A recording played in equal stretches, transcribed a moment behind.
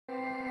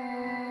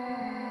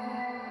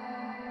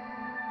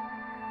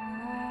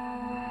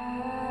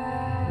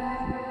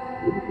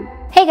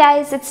Hey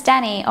guys, it's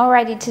Danny.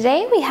 Alrighty,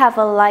 today we have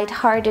a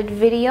light-hearted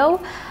video.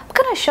 I'm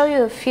gonna show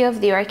you a few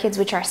of the orchids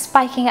which are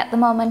spiking at the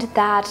moment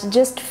that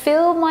just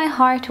fill my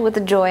heart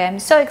with joy. I'm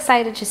so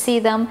excited to see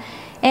them,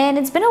 and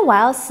it's been a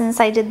while since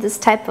I did this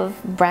type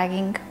of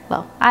bragging.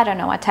 Well, I don't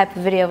know what type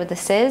of video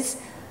this is,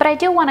 but I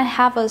do want to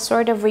have a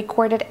sort of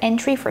recorded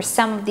entry for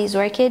some of these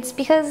orchids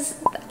because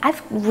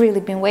I've really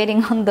been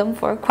waiting on them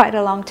for quite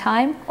a long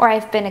time, or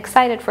I've been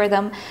excited for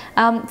them,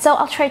 so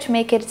I'll try to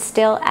make it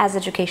still as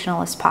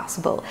educational as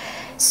possible.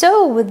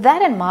 So with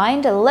that in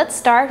mind, let's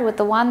start with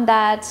the one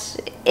that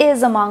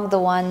is among the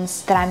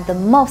ones that I'm the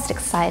most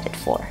excited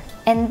for.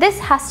 And this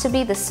has to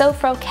be the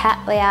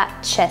Cattleya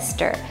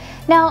Chester.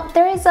 Now,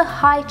 there is a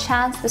high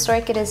chance this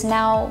orchid is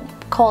now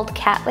called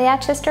Cattleya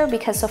Chester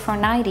because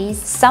Sophronides,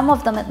 some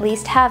of them at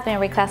least, have been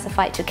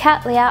reclassified to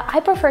Cattleya. I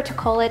prefer to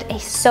call it a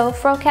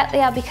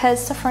Cattleya because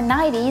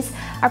Sophronides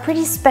are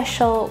pretty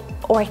special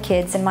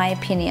orchids in my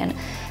opinion.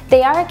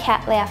 They are a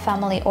Cattleya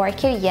family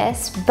orchid,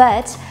 yes,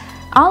 but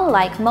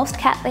unlike most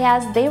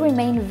Cattleyas, they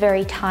remain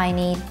very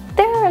tiny.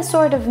 They're a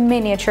sort of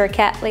miniature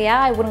Cattleya.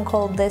 I wouldn't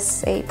call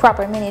this a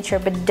proper miniature,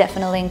 but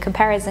definitely in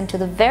comparison to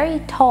the very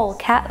tall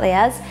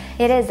Cattleyas,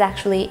 it is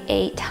actually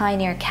a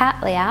tinier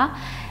Cattleya.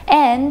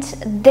 And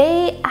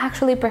they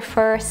actually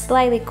prefer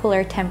slightly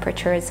cooler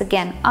temperatures,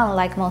 again,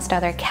 unlike most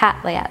other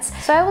Cattleyas.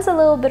 So I was a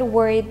little bit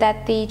worried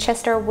that the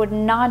Chester would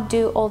not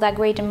do all that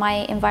great in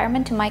my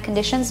environment, in my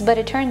conditions, but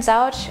it turns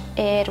out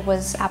it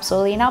was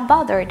absolutely not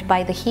bothered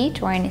by the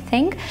heat or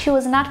anything. She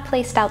was not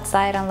placed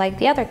outside unlike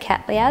the other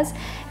Cattleyas.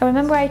 And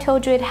remember I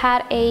told you it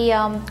had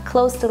a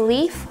closed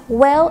leaf?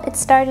 Well, it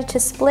started to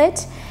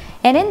split,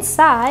 and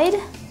inside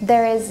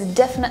there is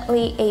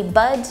definitely a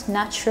bud,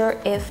 not sure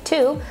if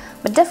two,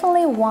 but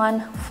definitely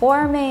one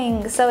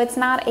forming, so it's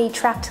not a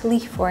trapped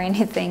leaf or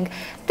anything.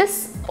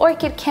 This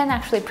orchid can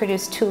actually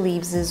produce two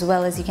leaves as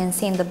well. As you can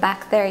see in the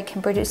back there, it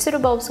can produce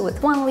pseudobulbs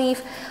with one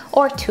leaf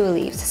or two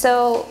leaves.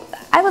 So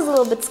I was a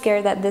little bit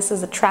scared that this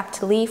is a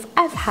trapped leaf.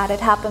 I've had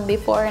it happen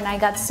before and I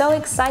got so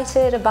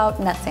excited about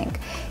nothing.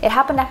 It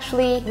happened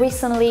actually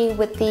recently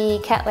with the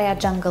Cattleya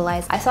Jungle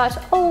Eyes. I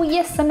thought, oh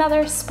yes,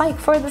 another spike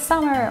for the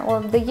summer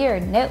or the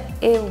year. No,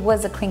 it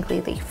was a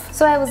crinkly leaf.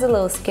 So I was a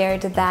little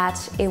scared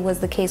that it was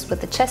the case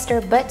with the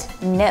Chester, but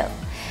no.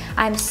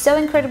 I'm so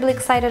incredibly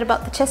excited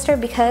about the Chester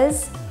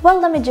because,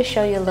 well, let me just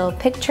show you a little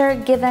picture.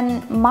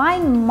 Given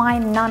mine might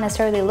not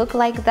necessarily look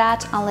like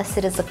that unless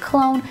it is a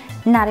clone,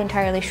 not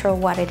entirely sure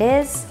what it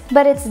is,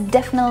 but it's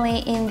definitely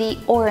in the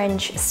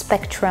orange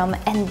spectrum,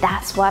 and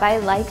that's what I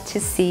like to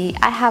see.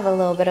 I have a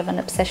little bit of an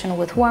obsession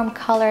with warm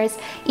colors,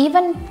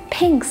 even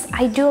pinks.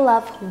 I do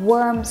love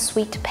warm,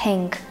 sweet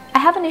pink. I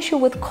have an issue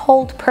with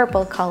cold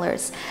purple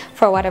colors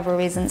for whatever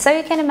reason, so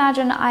you can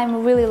imagine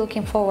I'm really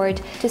looking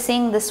forward to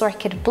seeing this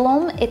orchid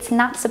bloom. It's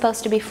not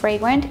supposed to be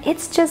fragrant,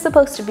 it's just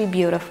supposed to be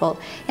beautiful,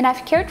 and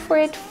I've cared for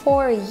it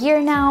for a year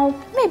now,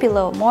 maybe a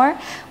little more,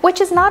 which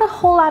is not a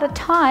whole lot of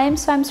time,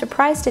 so I'm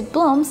surprised it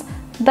blooms,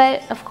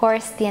 but of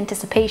course the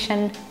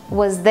anticipation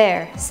was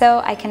there,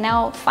 so I can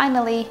now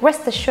finally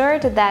rest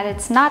assured that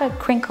it's not a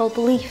crinkled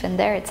leaf in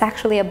there, it's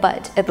actually a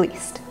bud at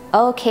least.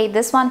 Okay,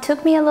 this one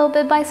took me a little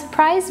bit by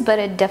surprise, but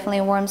it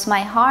definitely warms my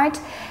heart.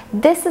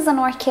 This is an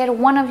orchid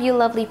one of you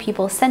lovely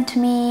people sent to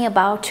me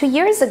about 2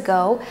 years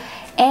ago,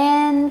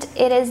 and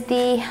it is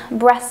the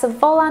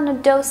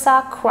Brassavola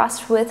nodosa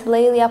crossed with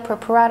Laelia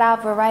purpurata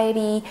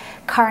variety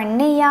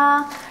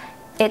Carnea.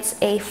 It's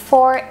a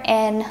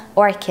 4N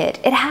orchid.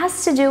 It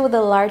has to do with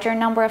a larger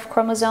number of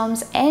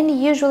chromosomes,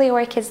 and usually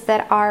orchids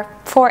that are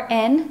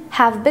 4N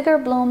have bigger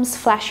blooms,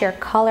 flashier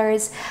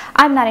colors.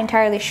 I'm not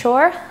entirely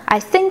sure. I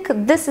think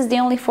this is the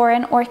only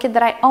 4N orchid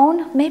that I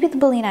own, maybe the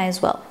Bellina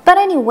as well. But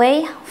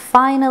anyway,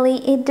 finally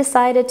it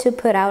decided to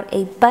put out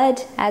a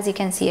bud, as you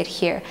can see it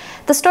here.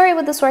 The story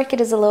with this orchid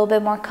is a little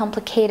bit more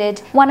complicated.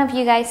 One of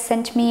you guys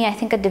sent me, I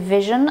think, a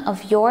division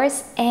of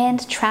yours,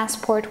 and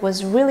transport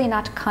was really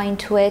not kind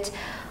to it.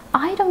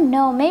 I don't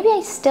know, maybe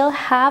I still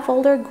have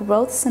older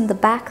growths in the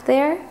back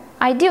there.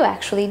 I do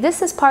actually.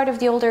 This is part of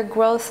the older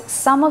growth.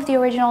 Some of the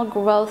original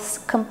growths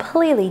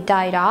completely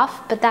died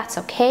off, but that's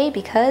okay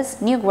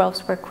because new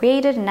growths were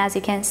created, and as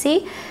you can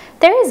see,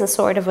 there is a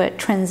sort of a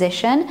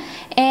transition,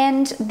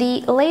 and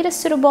the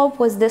latest pseudobulb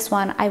was this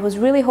one. I was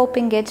really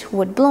hoping it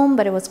would bloom,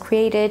 but it was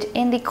created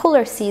in the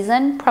cooler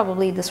season.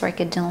 Probably this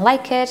orchid didn't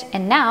like it,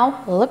 and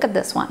now look at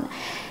this one.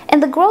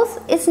 And the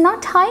growth is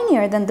not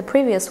tinier than the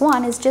previous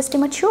one, it's just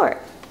immature.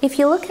 If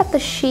you look at the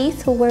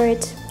sheath where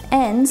it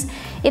ends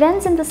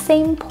in the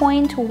same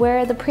point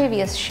where the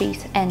previous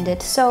sheath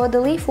ended, so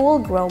the leaf will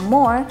grow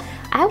more.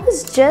 I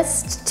was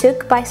just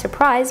took by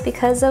surprise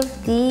because of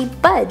the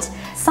bud.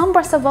 Some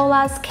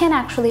Brassavolas can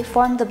actually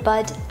form the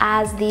bud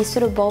as the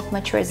pseudobulb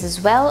matures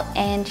as well,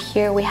 and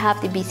here we have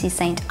the BC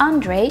Saint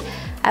Andre.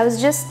 I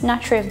was just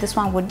not sure if this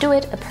one would do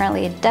it.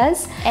 Apparently it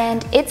does,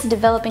 and it's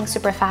developing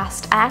super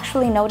fast. I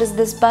actually noticed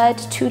this bud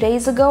 2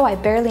 days ago. I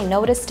barely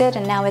noticed it,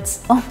 and now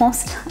it's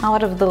almost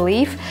out of the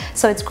leaf,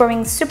 so it's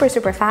growing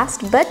super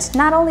fast. But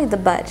not only the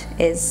bud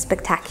is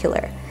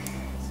spectacular.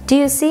 Do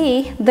you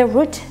see the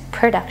root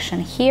production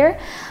here?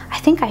 I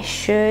think I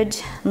should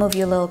move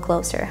you a little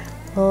closer.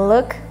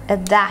 Look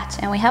at that.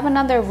 And we have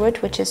another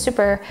root which is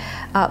super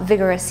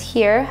vigorous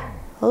here.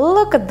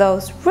 Look at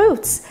those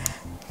roots.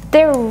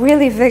 They're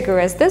really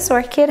vigorous. This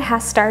orchid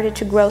has started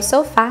to grow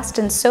so fast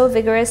and so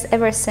vigorous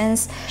ever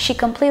since she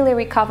completely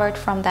recovered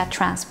from that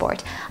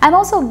transport. I'm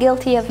also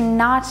guilty of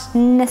not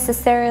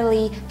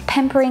necessarily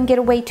pampering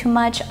it way too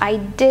much. I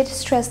did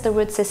stress the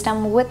root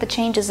system with the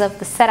changes of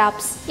the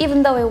setups.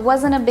 Even though it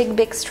wasn't a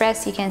big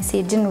stress, you can see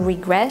it didn't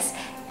regress.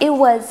 It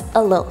was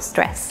a low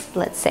stress,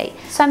 let's say.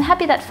 So I'm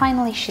happy that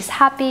finally she's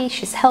happy,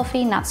 she's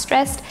healthy, not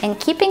stressed, and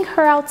keeping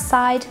her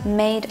outside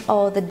made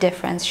all the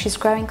difference. She's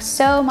growing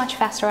so much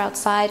faster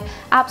outside,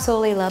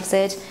 absolutely loves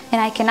it, and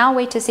I cannot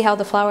wait to see how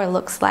the flower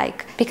looks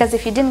like. Because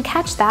if you didn't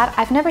catch that,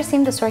 I've never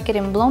seen this orchid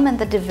in bloom in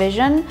the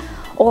division,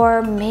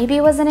 or maybe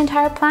it was an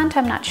entire plant,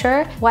 I'm not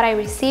sure. What I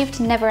received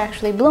never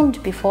actually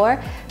bloomed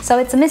before, so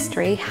it's a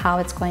mystery how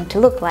it's going to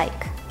look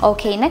like.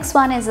 Okay, next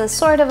one is a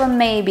sort of a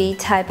maybe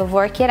type of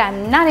orchid.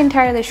 I'm not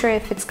entirely sure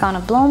if it's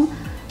gonna bloom,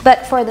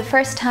 but for the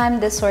first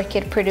time this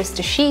orchid produced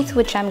a sheath,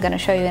 which I'm gonna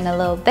show you in a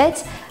little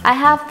bit. I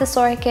have this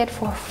orchid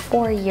for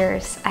 4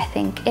 years, I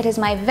think. It is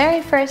my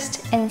very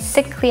first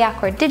Encyclia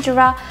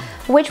cordigera,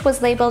 which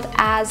was labeled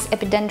as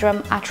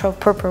Epidendrum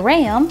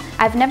atropurpureum.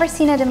 I've never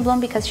seen it in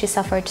bloom because she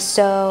suffered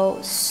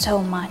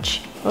so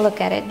much. Look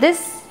at it.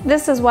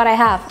 This is what I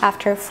have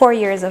after 4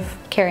 years of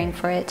caring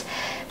for it.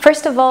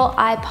 First of all,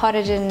 I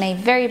potted it in a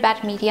very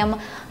bad medium.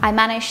 I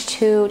managed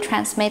to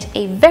transmit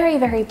a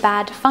very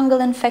bad fungal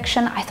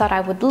infection. I thought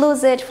I would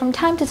lose it. From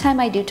time to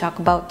time I do talk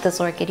about this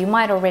orchid, you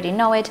might already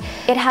know it.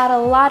 It had a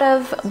lot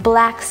of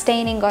black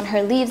staining on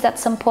her leaves at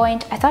some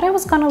point. I thought I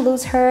was gonna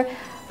lose her,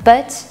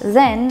 but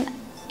then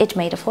it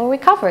made a full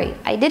recovery.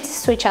 I did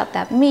switch out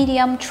that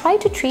medium,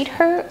 tried to treat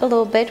her a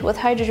little bit with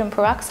hydrogen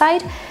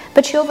peroxide,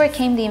 but she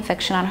overcame the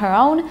infection on her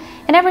own,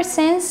 and ever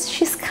since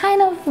she's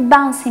kind of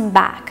bouncing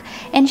back.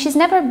 And she's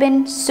never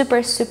been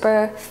super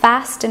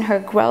fast in her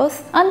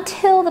growth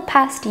until the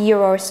past year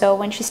or so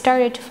when she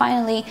started to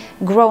finally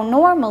grow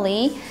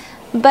normally.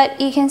 But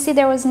you can see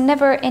there was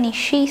never any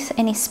sheath,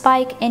 any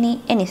spike,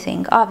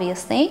 anything,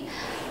 obviously.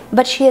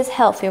 But she is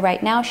healthy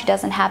right now, she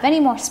doesn't have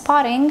any more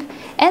spotting,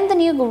 and the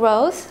new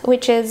growth,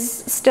 which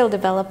is still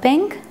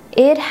developing,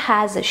 it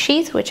has a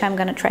sheath, which I'm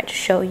gonna try to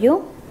show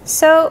you.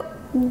 So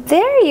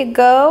there you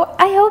go.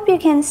 I hope you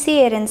can see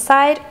it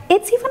inside.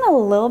 It's even a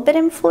little bit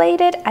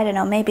inflated. I don't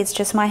know, maybe it's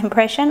just my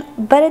impression,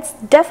 but it's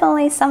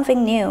definitely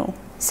something new.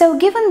 So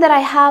given that I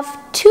have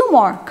 2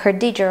 more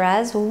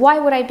cordigeras, why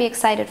would I be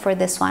excited for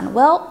this one?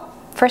 Well,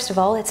 first of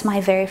all, it's my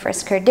very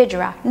first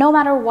cordigera. No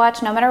matter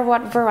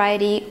what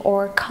variety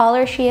or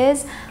color she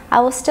is, I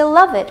will still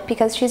love it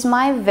because she's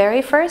my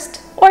very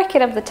first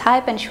orchid of the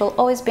type and she will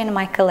always be in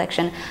my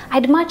collection.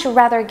 I'd much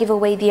rather give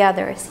away the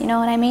others, you know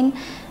what I mean?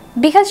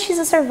 Because she's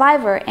a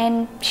survivor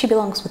and she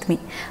belongs with me.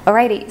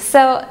 Alrighty,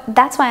 so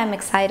that's why I'm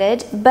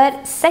excited.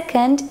 But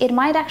second, it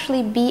might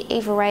actually be a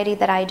variety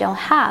that I don't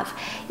have.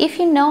 If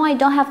you know, I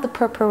don't have the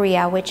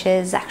purpurea, which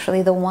is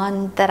actually the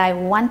one that I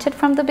wanted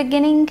from the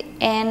beginning,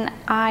 and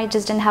I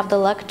just didn't have the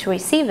luck to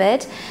receive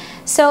it.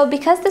 So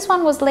because this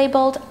one was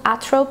labeled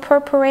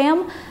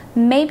atropurpureum,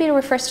 maybe it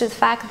refers to the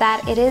fact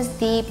that it is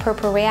the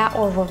purpurea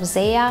or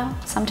rosea,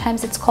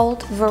 sometimes it's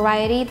called,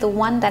 variety, the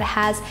one that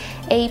has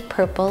a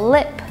purple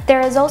lip.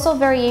 There is also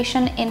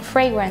variation in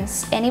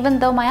fragrance, and even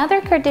though my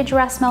other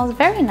cordigera smells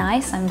very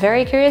nice, I'm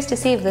very curious to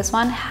see if this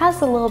one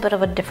has a little bit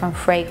of a different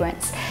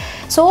fragrance.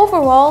 So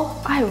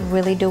overall, I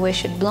really do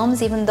wish it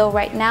blooms, even though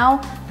right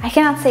now I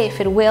cannot say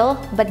if it will,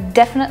 but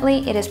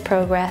definitely it is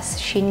progress.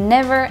 She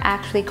never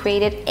actually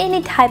created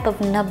any type of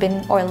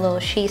nubbin or little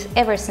sheath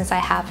ever since I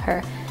have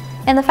her.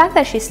 And the fact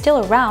that she's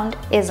still around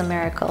is a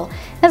miracle.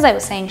 As I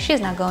was saying,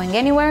 she's not going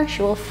anywhere,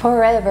 she will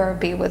forever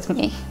be with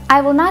me. I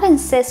will not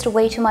insist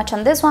way too much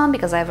on this one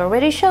because I've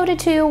already showed it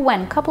to you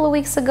when a couple of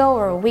weeks ago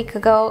or a week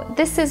ago.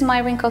 This is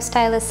my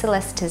Rhincostylus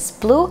celestis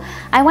blue.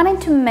 I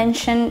wanted to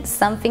mention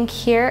something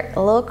here, a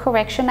little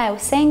correction. I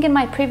was saying in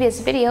my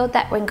previous video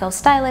that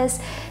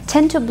Rhincostylus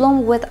tend to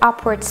bloom with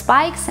upward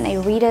spikes and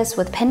Aretas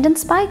with pendant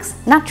spikes.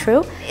 Not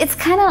true. It's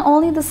kind of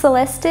only the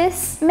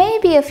celestis,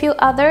 maybe a few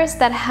others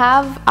that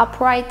have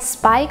upright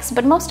spikes,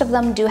 but most of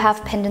them do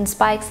have pendant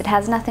spikes. It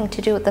has nothing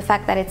to do with the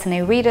fact that it's an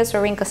Aretas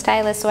or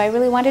Rhincostylus, so I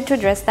really wanted to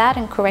address that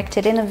and correct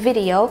it in a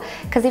video,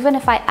 because even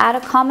if I add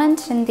a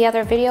comment in the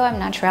other video, I'm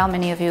not sure how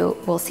many of you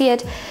will see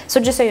it. So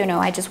just so you know,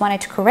 I just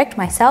wanted to correct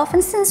myself.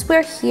 And since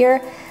we're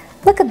here,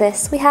 look at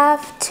this, we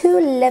have 2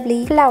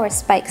 lovely flower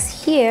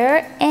spikes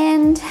here,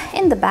 and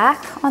in the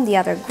back on the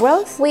other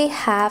growth we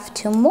have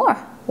 2 more.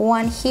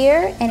 One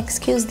here, and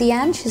excuse the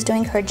Anne, she's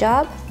doing her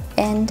job,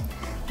 and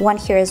one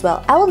here as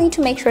well. I will need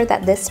to make sure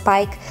that this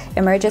spike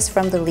emerges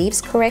from the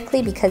leaves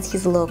correctly because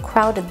he's a little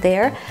crowded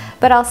there,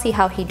 but I'll see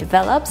how he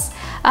develops.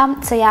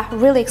 So yeah,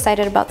 really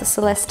excited about the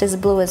Celestis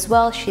Blue as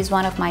well. She's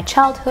one of my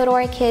childhood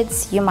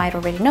orchids. You might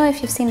already know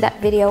if you've seen that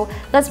video.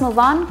 Let's move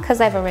on because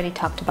I've already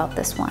talked about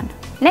this one.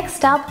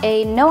 Next up,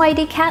 a no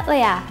ID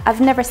Cattleya.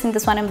 I've never seen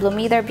this one in bloom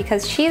either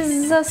because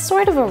she's a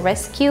sort of a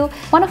rescue.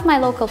 One of my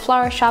local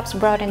flower shops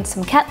brought in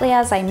some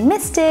Cattleyas, I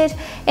missed it,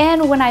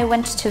 and when I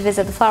went to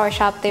visit the flower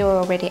shop, they were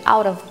already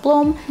out of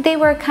bloom. They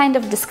were kind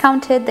of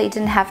discounted, they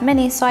didn't have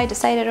many, so I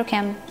decided,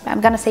 okay,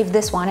 I'm gonna save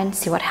this one and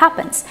see what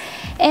happens.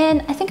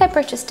 And I think I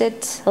purchased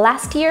it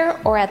last year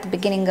or at the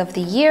beginning of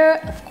the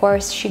year. Of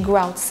course, she grew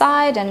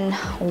outside, and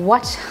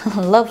what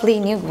lovely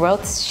new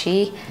growths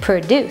she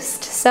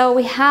produced. So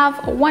we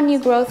have one new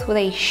growth with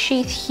a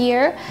sheath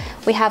here.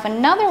 We have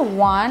another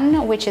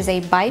one which is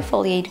a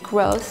bifoliate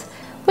growth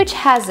which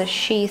has a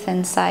sheath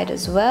inside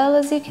as well.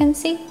 As you can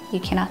see, you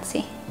cannot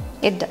see,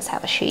 it does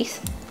have a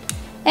sheath.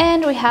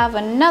 And we have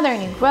another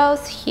new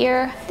growth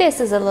here. This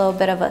is a little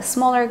bit of a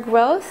smaller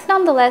growth.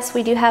 Nonetheless,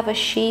 we do have a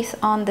sheath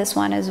on this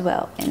one as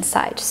well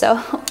inside. So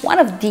one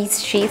of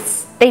these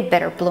sheaths, they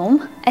better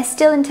bloom. I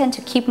still intend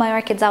to keep my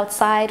orchids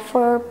outside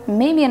for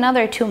maybe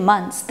another 2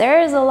 months. There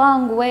is a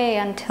long way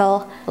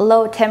until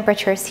low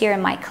temperatures here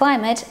in my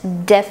climate.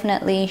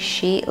 Definitely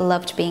she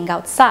loved being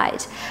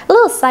outside. A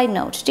little side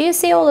note, do you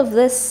see all of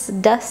this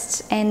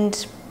dust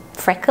and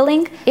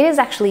freckling? It is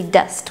actually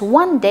dust.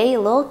 One day a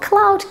little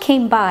cloud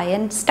came by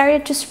and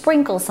started to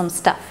sprinkle some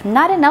stuff.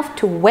 Not enough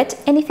to wet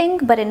anything,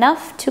 but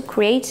enough to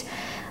create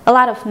a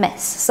lot of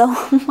mess. So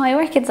my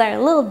orchids are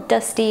a little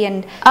dusty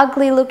and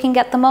ugly looking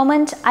at the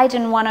moment. I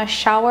didn't want to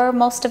shower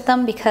most of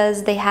them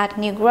because they had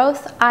new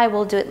growth. I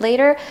will do it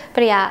later,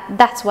 but yeah,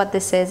 that's what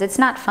this is. It's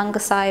not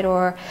fungicide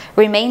or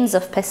remains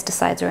of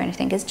pesticides or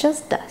anything, it's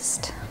just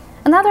dust.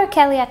 Another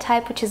Cattleya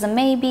type, which is a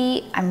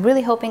maybe, I'm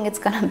really hoping it's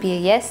gonna be a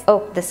yes.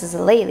 Oh, this is a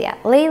Laelia.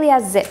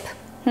 Laelia Zip.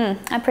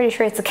 I'm pretty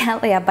sure it's a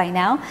Cattleya by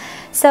now.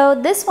 So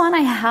this one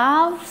I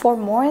have for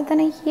more than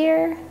a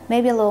year,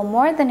 maybe a little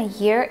more than a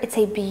year. It's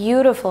a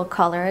beautiful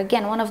color.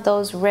 Again, one of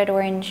those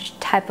red-orange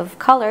type of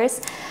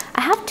colors.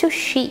 I have 2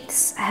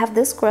 sheaths. I have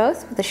this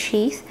growth with a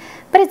sheath,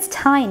 but it's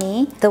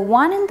tiny. The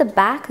one in the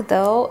back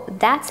though,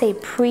 that's a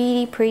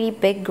pretty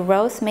big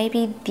growth,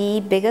 maybe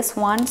the biggest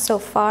one so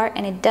far,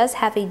 and it does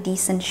have a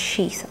decent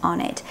sheath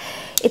on it.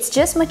 It's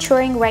just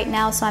maturing right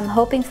now, so I'm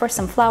hoping for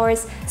some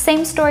flowers.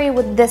 Same story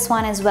with this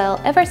one as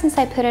well. Ever since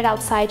I put it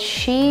outside,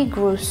 she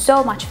grew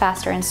so much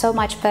faster and so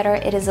much better.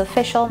 It is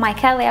official. My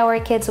Cattleya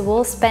orchids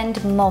will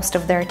spend most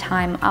of their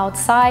time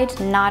outside,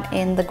 not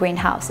in the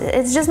greenhouse.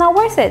 It's just not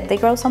worth it. They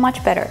grow so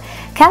much better.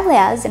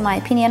 Cattleyas, in my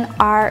opinion,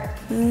 are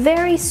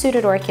very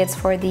suited orchids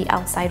for the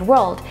outside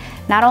world.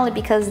 Not only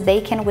because they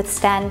can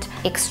withstand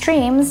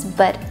extremes,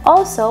 but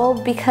also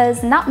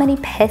because not many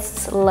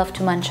pests love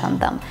to munch on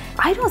them.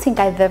 I don't think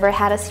I've ever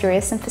had a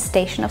serious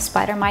infestation of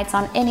spider mites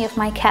on any of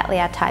my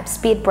Cattleya types,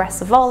 be it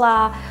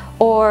Brassavola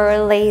or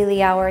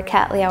Laelia or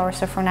Cattleya or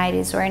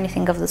Sophronides or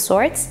anything of the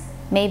sorts.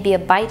 Maybe a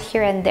bite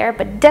here and there,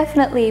 but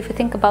definitely if you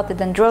think about the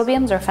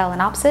Dendrobiums or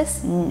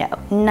Phalaenopsis, no,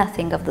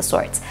 nothing of the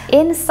sorts.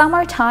 In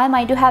summertime,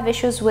 I do have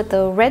issues with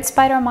the red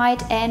spider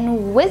mite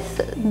and with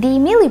the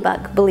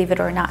mealybug, believe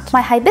it or not.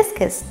 My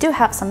hibiscus do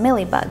have some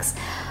mealybugs.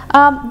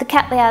 The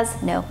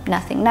Cattleyas, no,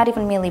 nothing, not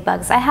even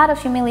mealybugs. I had a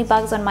few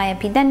mealybugs on my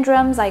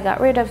epidendrums, I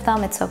got rid of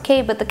them, it's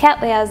okay, but the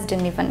Cattleyas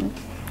didn't even,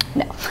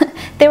 no.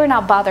 They were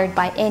not bothered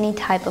by any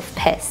type of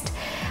pest.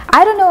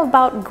 I don't know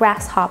about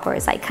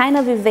grasshoppers. I kind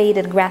of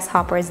evaded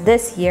grasshoppers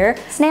this year.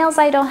 Snails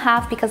I don't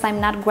have because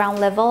I'm not ground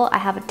level. I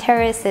have a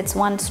terrace, it's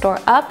 1 store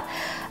up.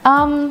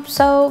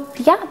 So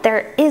yeah,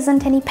 there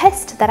isn't any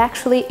pest that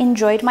actually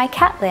enjoyed my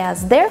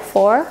Cattleyas.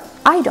 Therefore,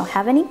 I don't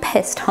have any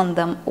pest on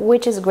them,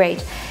 which is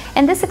great.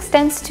 And this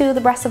extends to the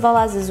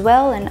Brassavolas as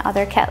well and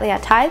other Cattleya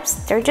types.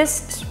 They're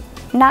just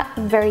not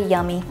very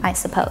yummy, I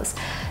suppose.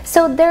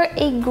 So they're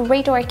a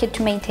great orchid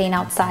to maintain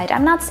outside.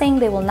 I'm not saying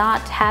they will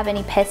not have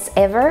any pests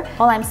ever.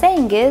 All I'm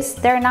saying is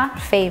they're not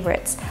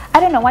favorites.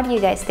 I don't know, what do you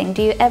guys think?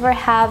 Do you ever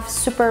have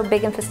super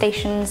big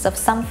infestations of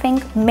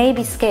something?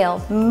 Maybe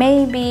scale.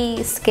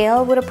 Maybe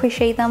scale would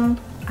appreciate them.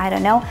 I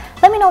don't know.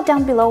 Let me know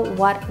down below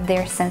what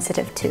they're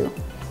sensitive to.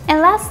 And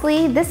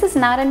lastly, this is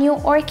not a new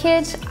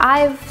orchid.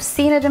 I've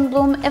seen it in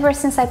bloom ever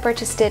since I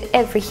purchased it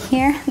every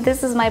year.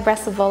 This is my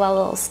Brassavola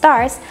Little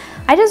Stars.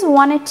 I just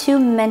wanted to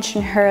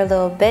mention her a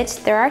little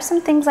bit. There are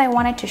some things I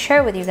wanted to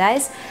share with you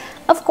guys.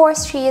 Of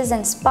course, she is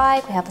in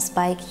spike. We have a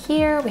spike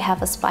here, we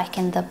have a spike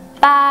in the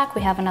back,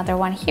 we have another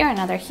one here,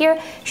 another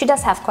here. She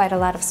does have quite a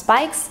lot of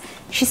spikes.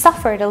 She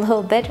suffered a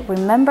little bit.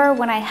 Remember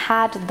when I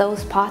had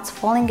those pots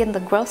falling in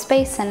the growth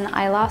space and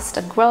I lost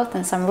a growth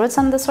and some roots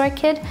on this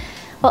orchid?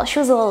 Well, she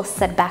was a little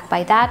set back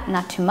by that,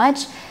 not too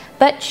much,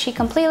 but she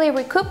completely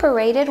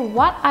recuperated.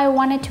 What I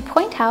wanted to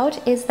point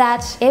out is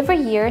that every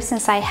year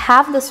since I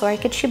have this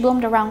orchid, she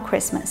bloomed around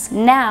Christmas.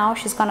 Now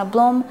she's gonna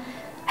bloom,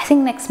 I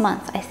think next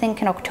month, I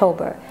think in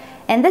October.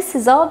 And this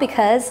is all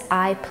because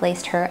I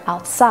placed her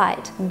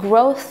outside.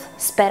 Growth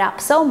sped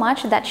up so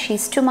much that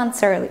she's 2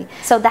 months early.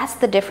 So that's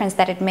the difference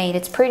that it made.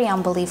 It's pretty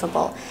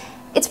unbelievable.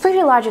 It's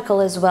pretty logical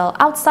as well.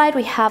 Outside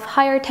we have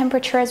higher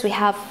temperatures, we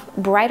have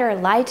brighter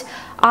light.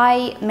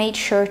 I made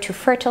sure to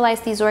fertilize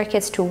these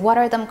orchids, to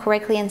water them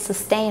correctly and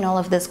sustain all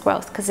of this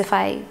growth, because if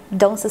I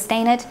don't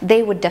sustain it,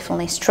 they would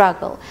definitely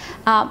struggle.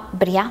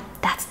 But yeah,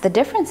 that's the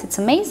difference. It's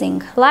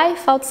amazing.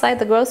 Life outside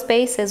the grow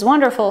space is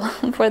wonderful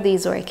for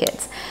these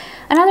orchids.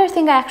 Another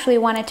thing I actually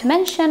wanted to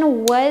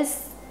mention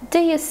was, do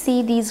you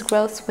see these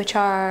growths which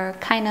are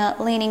kind of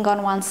leaning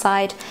on one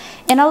side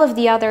and all of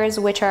the others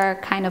which are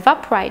kind of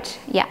upright?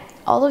 Yeah,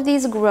 all of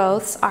these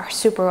growths are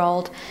super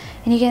old.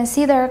 And you can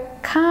see they're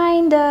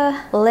kind of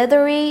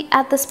leathery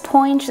at this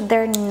point.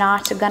 They're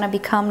not gonna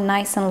become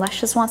nice and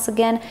luscious once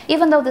again.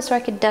 Even though this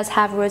orchid does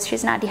have roots,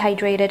 she's not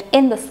dehydrated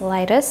in the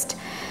slightest.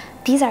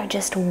 These are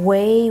just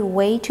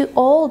way too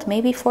old,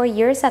 maybe 4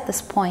 years at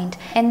this point.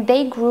 And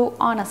they grew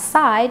on a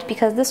side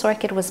because this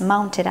orchid was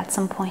mounted at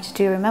some point,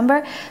 do you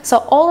remember?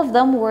 So all of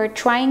them were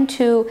trying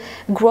to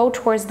grow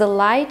towards the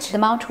light. The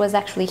mount was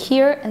actually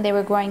here and they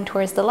were growing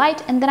towards the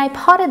light. And then I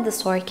potted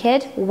this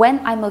orchid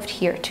when I moved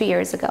here 2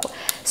 years ago.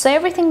 So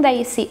everything that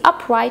you see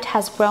upright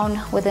has grown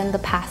within the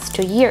past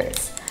 2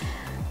 years.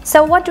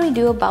 So what do we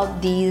do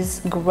about these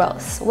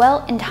growths?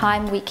 Well, in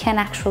time we can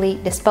actually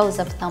dispose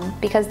of them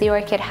because the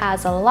orchid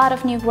has a lot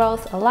of new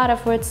growth, a lot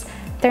of roots.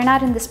 They're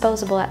not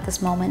indisposable at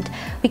this moment.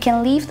 We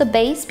can leave the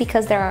base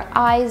because there are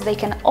eyes, they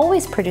can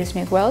always produce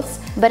new growths,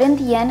 but in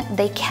the end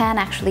they can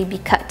actually be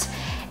cut.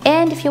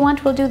 And if you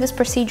want, we'll do this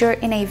procedure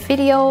in a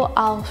video.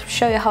 I'll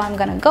show you how I'm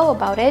gonna go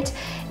about it.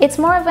 It's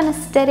more of an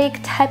aesthetic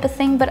type of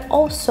thing, but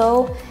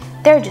also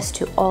they're just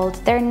too old.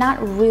 They're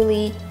not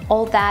really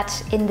all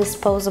that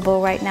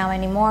indisposable right now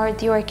anymore.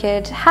 The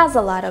orchid has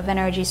a lot of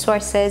energy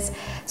sources,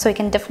 so we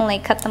can definitely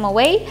cut them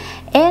away.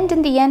 And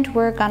in the end,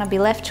 we're gonna be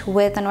left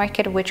with an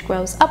orchid which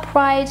grows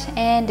upright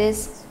and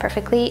is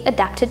perfectly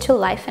adapted to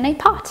life in a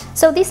pot.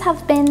 So these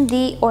have been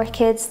the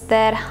orchids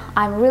that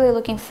I'm really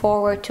looking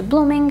forward to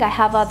blooming. I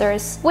have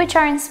others which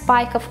are in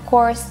spike, of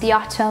course. The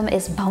autumn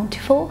is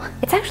bountiful.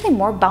 It's actually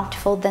more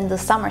bountiful than the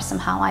summer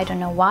somehow, I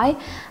don't know why.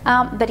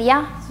 But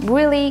yeah,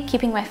 really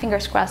keeping my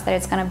fingers crossed that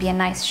it's gonna be a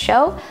nice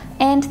show.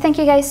 And thank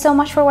you guys so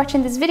much for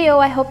watching this video.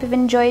 I hope you've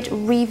enjoyed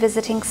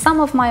revisiting some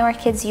of my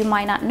orchids you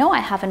might not know I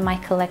have in my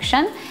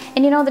collection.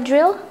 And you know the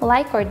drill,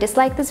 like or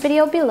dislike this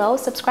video below,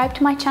 subscribe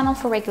to my channel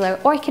for regular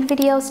orchid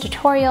videos,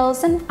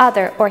 tutorials, and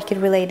other orchid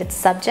related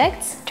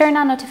subjects. Turn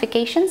on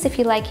notifications if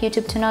you like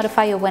YouTube to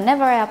notify you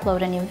whenever I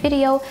upload a new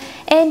video.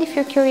 And if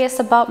you're curious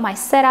about my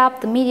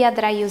setup, the media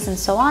that I use and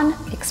so on,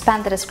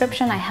 expand the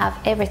description, I have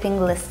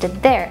everything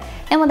listed there.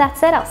 And with that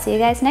said, I'll see you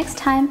guys next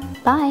time.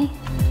 Bye!